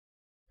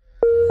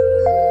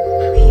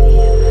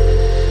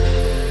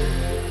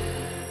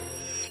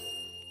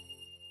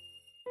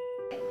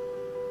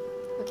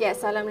Okay,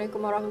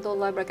 Assalamualaikum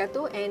warahmatullahi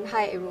wabarakatuh, and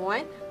hi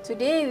everyone.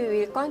 Today we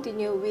will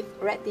continue with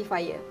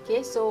rectifier.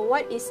 Okay, so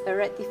what is a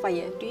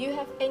rectifier? Do you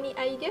have any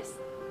ideas?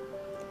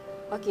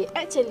 Okay,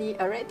 actually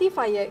a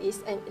rectifier is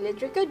an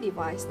electrical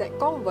device that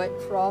convert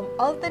from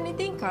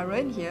alternating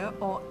current here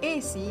or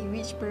AC,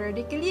 which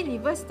periodically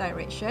reverse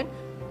direction,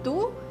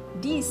 to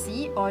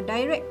DC or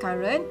direct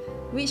current,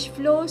 which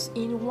flows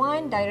in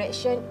one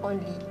direction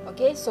only.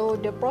 Okay, so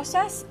the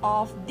process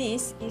of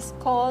this is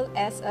called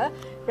as a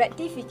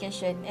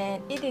rectification,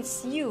 and it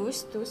is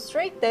used to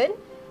straighten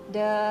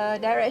the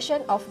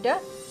direction of the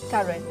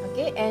current.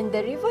 Okay, and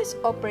the reverse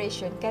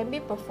operation can be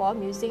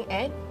performed using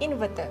an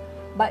inverter.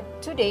 But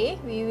today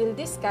we will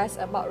discuss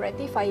about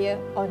rectifier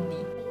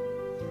only.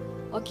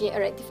 Okay, a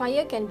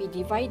rectifier can be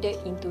divided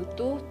into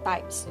two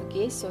types.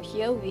 Okay, so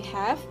here we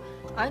have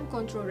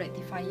uncontrolled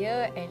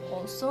rectifier and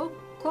also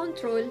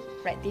controlled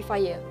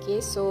rectifier.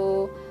 Okay,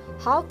 so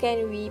how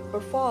can we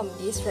perform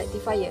this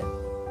rectifier?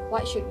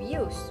 What should we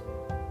use?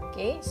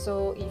 Okay,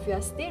 so if you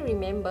are still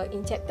remember,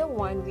 in chapter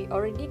 1 we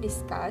already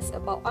discussed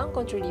about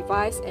uncontrolled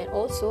device and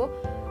also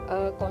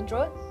a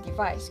controlled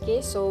device.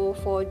 Okay, so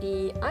for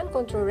the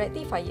uncontrolled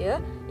rectifier,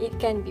 it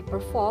can be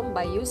performed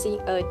by using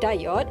a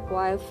diode,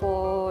 while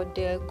for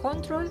the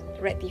controlled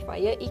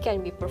rectifier, it can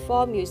be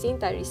performed using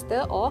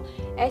thyristor or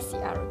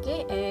SCR.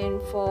 Okay,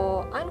 and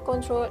for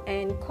uncontrolled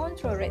and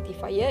controlled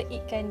rectifier,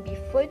 it can be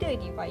further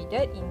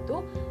divided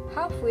into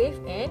half wave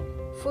and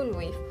full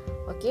wave.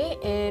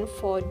 Okay, and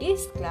for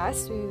this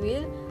class, we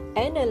will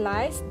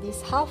analyze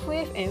this half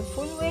wave and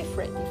full wave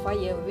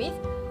rectifier with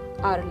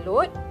R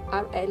load,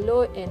 RL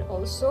load, and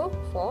also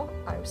for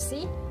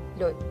RC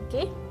load.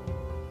 Okay.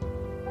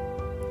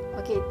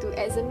 Okay, to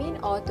examine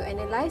or to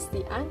analyze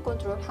the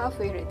uncontrolled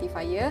half-wave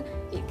rectifier,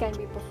 it can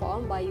be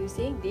performed by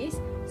using this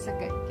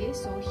circuit. Okay,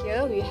 so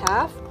here we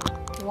have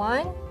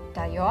one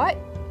diode,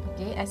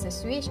 okay, as a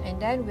switch,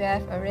 and then we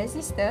have a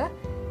resistor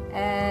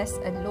as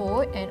a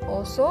load and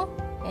also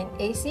an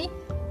AC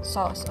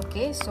source.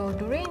 Okay, so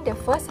during the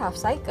first half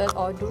cycle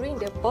or during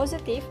the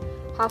positive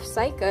half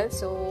cycle,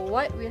 so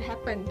what will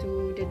happen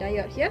to the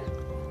diode here?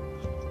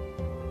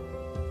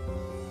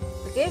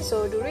 Okay,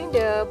 so during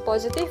the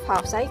positive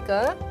half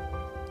cycle,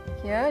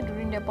 here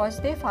during the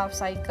positive half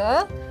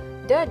cycle,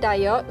 the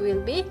diode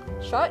will be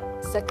short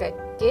circuit.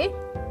 Okay,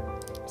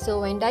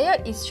 so when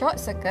diode is short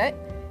circuit,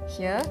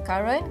 here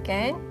current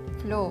can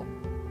flow.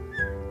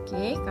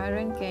 Okay,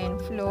 current can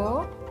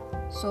flow.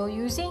 So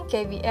using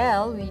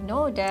KVL, we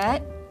know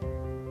that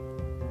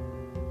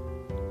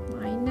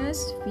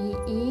minus V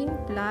in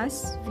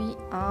plus V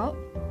out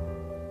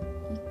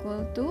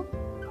equal to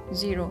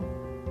 0.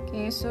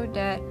 Okay, so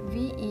that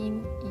V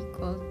in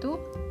equal to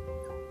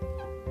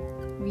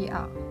V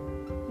out.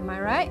 Am I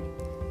right?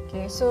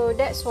 Okay, so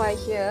that's why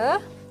here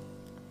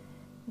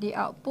the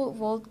output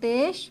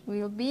voltage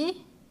will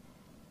be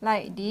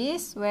like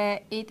this,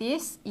 where it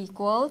is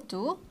equal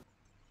to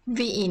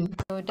V in.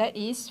 So that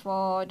is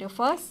for the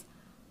first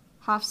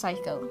half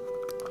cycle.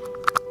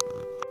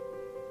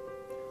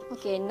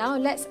 Okay, now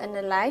let's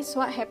analyze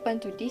what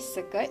happened to this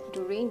circuit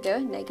during the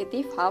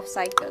negative half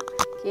cycle.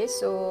 Okay,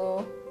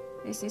 so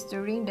this is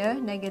during the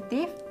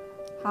negative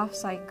half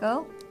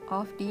cycle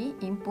of the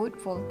input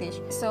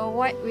voltage. So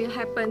what will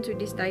happen to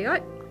this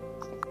diode?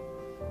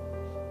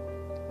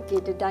 Okay,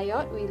 the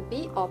diode will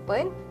be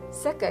open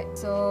circuit.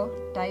 So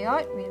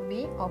diode will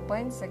be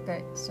open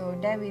circuit. So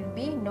there will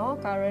be no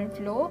current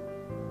flow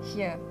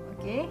here.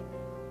 Okay,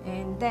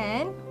 and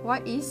then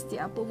what is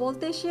the output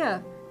voltage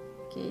here?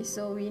 Okay,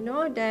 so we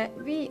know that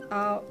V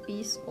out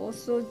is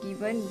also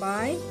given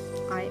by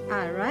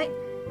IR, right?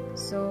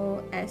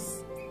 So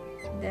as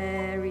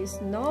there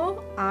is no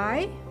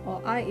I,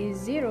 or I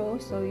is 0,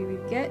 so we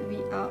will get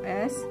V out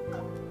as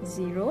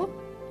 0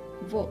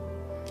 volt.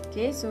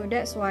 Okay, so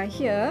that's why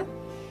here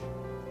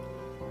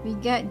we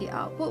get the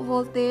output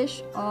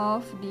voltage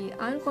of the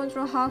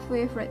uncontrolled half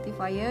wave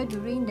rectifier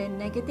during the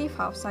negative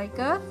half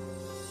cycle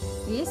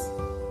is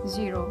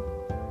 0,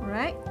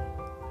 right?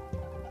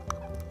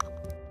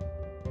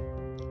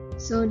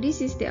 So this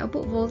is the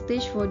output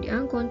voltage for the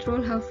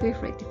uncontrolled half wave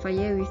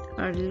rectifier with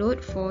R load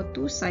for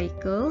 2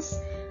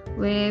 cycles,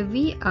 where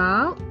V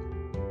out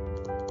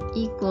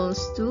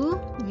equals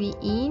to V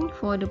in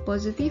for the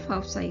positive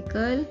half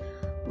cycle,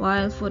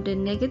 while for the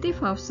negative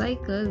half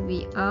cycle,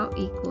 V out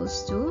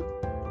equals to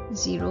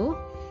 0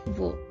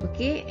 volt.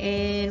 Okay,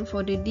 and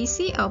for the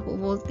DC output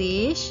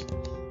voltage,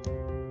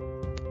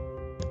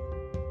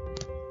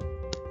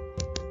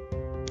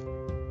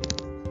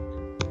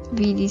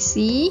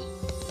 VDC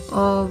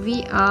or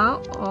V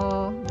out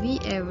or V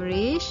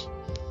average,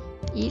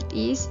 it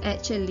is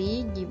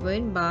actually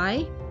given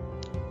by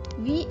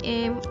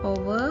Vm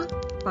over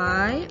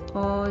pi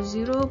or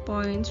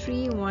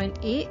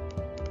 0.318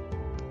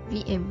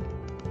 Vm.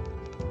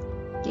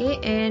 Okay,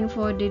 and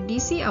for the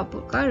DC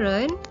output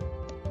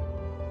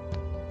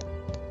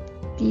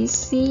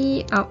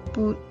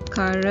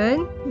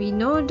current, we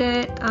know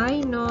that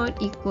I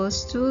naught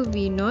equals to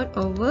V naught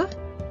over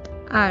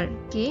R.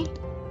 Okay,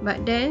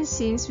 but then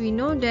since we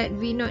know that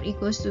V naught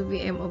equals to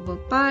Vm over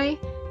pi,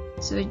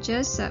 So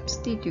just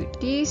substitute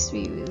this,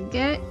 we will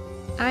get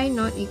I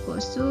naught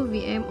equals to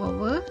Vm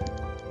over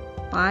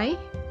pi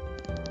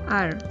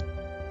r.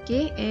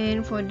 Okay,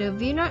 and for the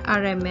V naught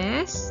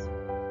RMS,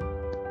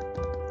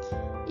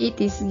 it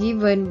is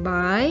given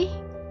by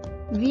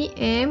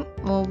Vm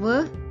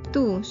over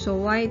 2. So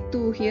why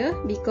 2 here?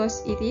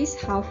 Because it is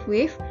half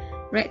wave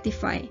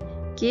rectify.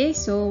 Okay,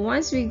 so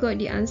once we got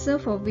the answer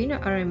for V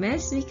naught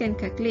RMS, we can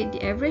calculate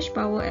the average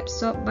power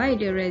absorbed by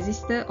the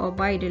resistor or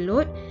by the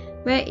load,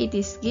 where it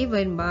is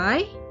given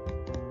by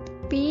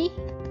P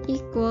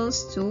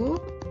equals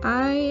to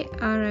I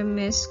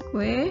RMS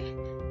square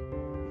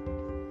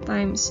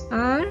times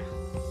R,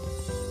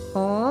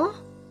 or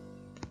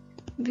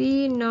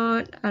V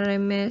naught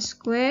RMS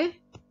square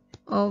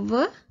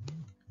over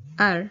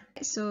R.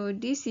 So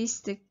this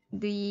is the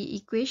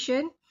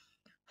equation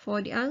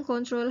for the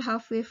uncontrolled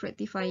half wave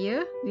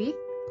rectifier with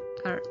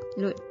R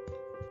load.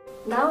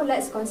 Now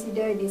let's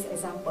consider this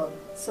example.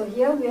 So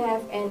here we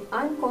have an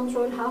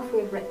uncontrolled half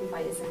wave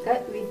rectifier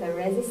circuit with a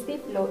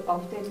resistive load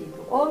of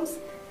 32 ohms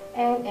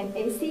and an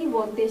AC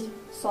voltage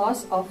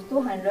source of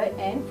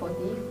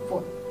 240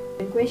 volt.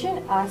 The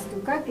question asks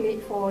to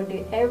calculate for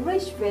the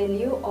average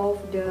value of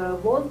the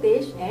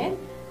voltage and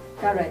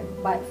current.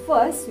 But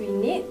first we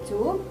need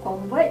to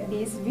convert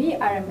this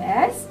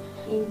VRMS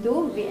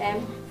into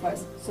Vm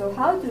first. So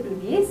how to do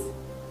this?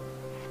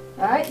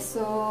 Right,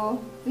 so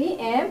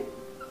Vm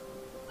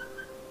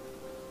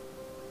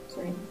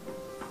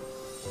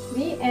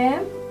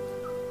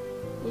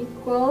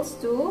equals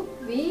to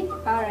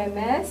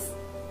VRMS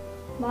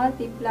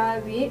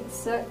multiplied with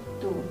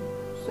Cert2.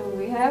 So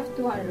we have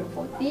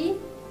 240.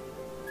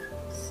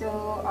 So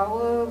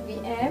our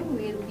Vm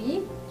will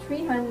be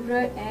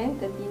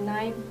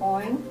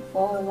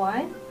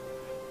 339.41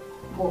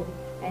 volt.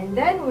 And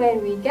then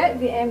when we get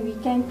Vm, we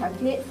can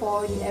calculate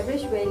for the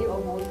average value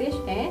of voltage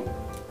and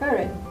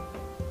current.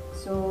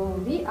 So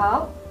V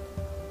out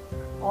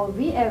or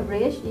V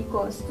average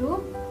equals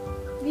to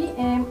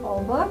Vm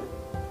over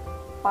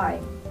pi.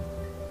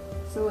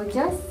 So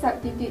just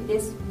substitute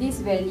this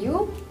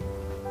value,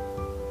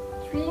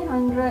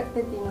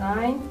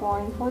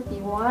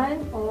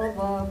 339.41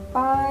 over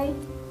pi,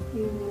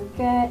 you will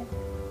get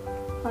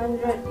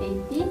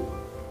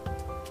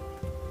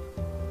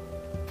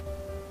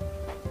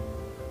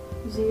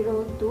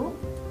 180.02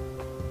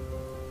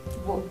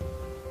 volt.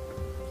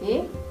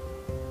 Okay.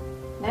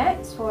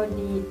 Next, for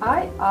the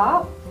I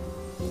out,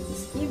 it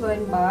is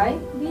given by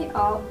V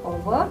out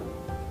over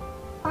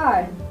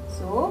R.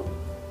 So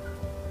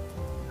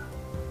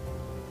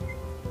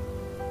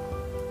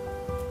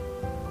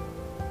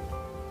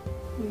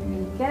we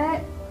will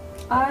get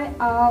I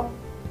out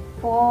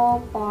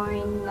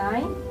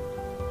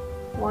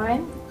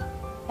 4.91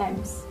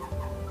 amps.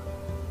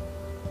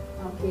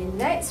 Okay,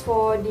 next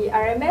for the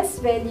RMS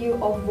value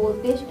of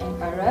voltage and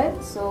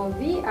current. So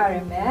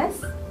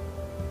VRMS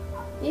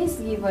is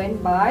given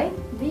by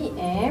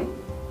Vm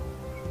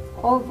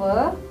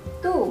over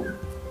 2.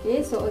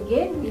 Okay, so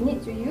again we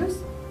need to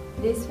use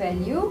this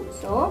value.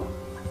 So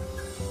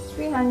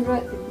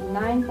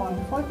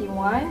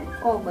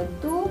 339.41 over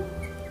 2,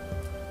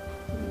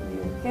 we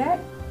will get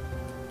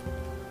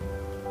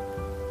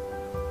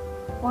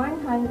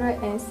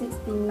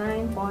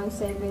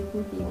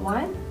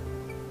 169.71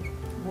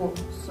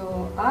 volt.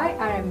 So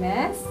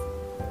IRMS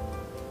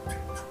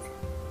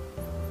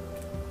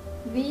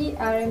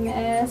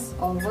VRMS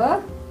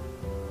over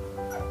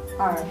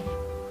R,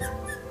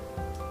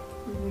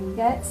 we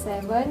get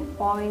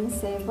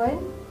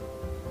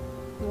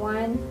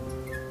 7.71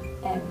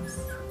 amps.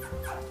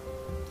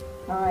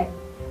 Alright,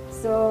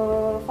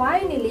 so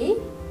finally,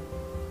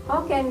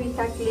 how can we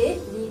calculate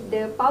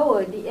the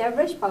power, the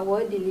average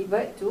power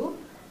delivered to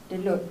the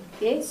load?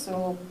 Okay,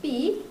 so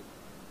P,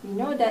 we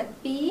know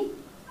that P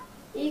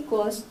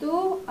equals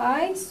to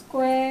I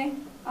square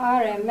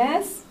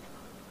RMS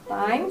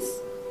times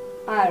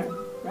R,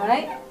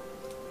 right?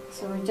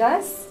 So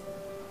just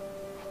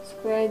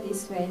square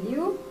this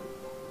value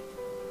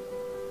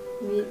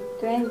with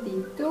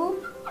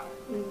 22,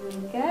 we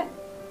will get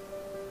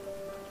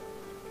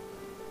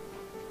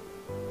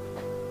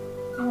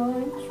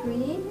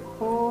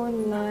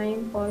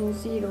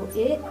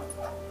 1309.08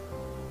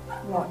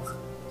 watts.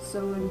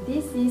 So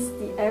this is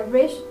the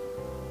average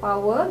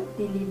power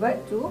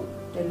delivered to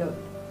the load.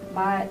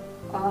 But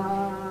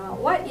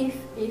what if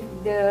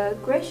the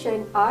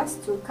question asks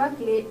to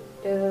calculate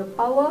the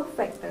power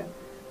factor?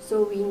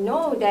 So we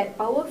know that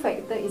power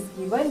factor is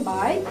given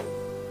by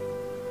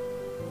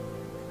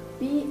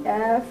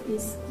PF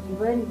is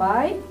given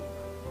by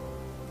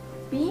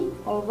P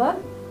over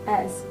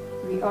S.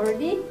 We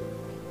already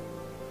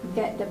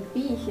get the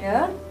P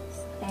here,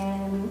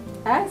 and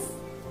S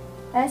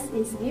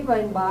is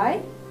given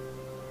by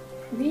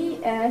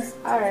VS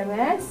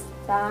RMS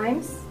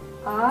times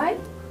I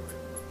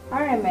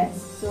RMS.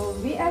 So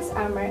VS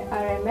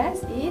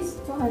RMS is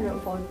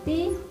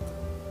 240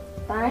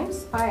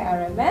 times I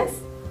RMS,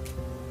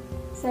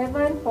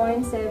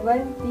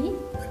 7.70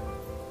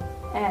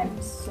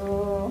 amps.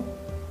 So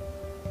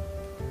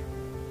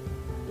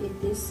it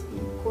is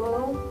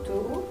equal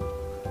to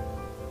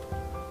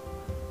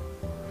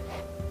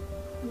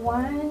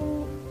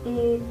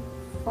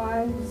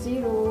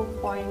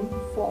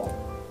 1850.4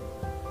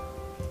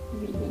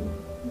 VA,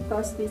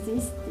 because this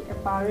is the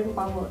apparent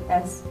power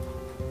S.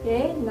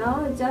 Okay,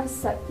 now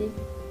just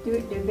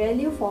substitute the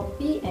value for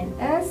P and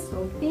S.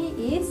 So P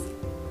is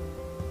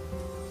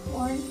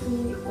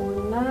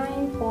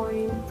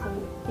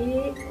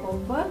 1309.08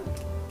 over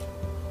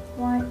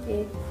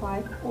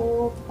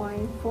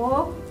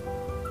 1850.4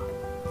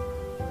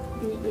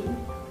 VA.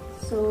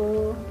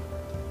 So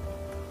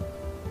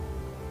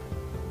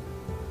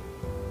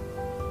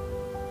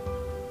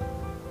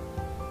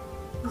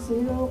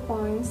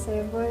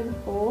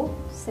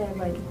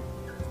 .707.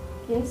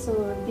 Okay, so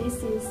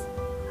this is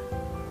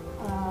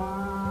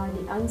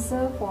the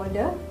answer for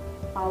the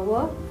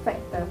power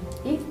factor,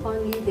 if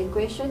only the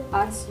question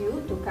asks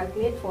you to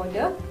calculate for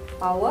the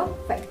power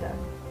factor.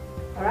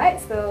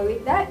 Alright, so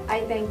with that,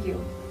 I thank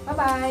you. Bye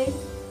bye.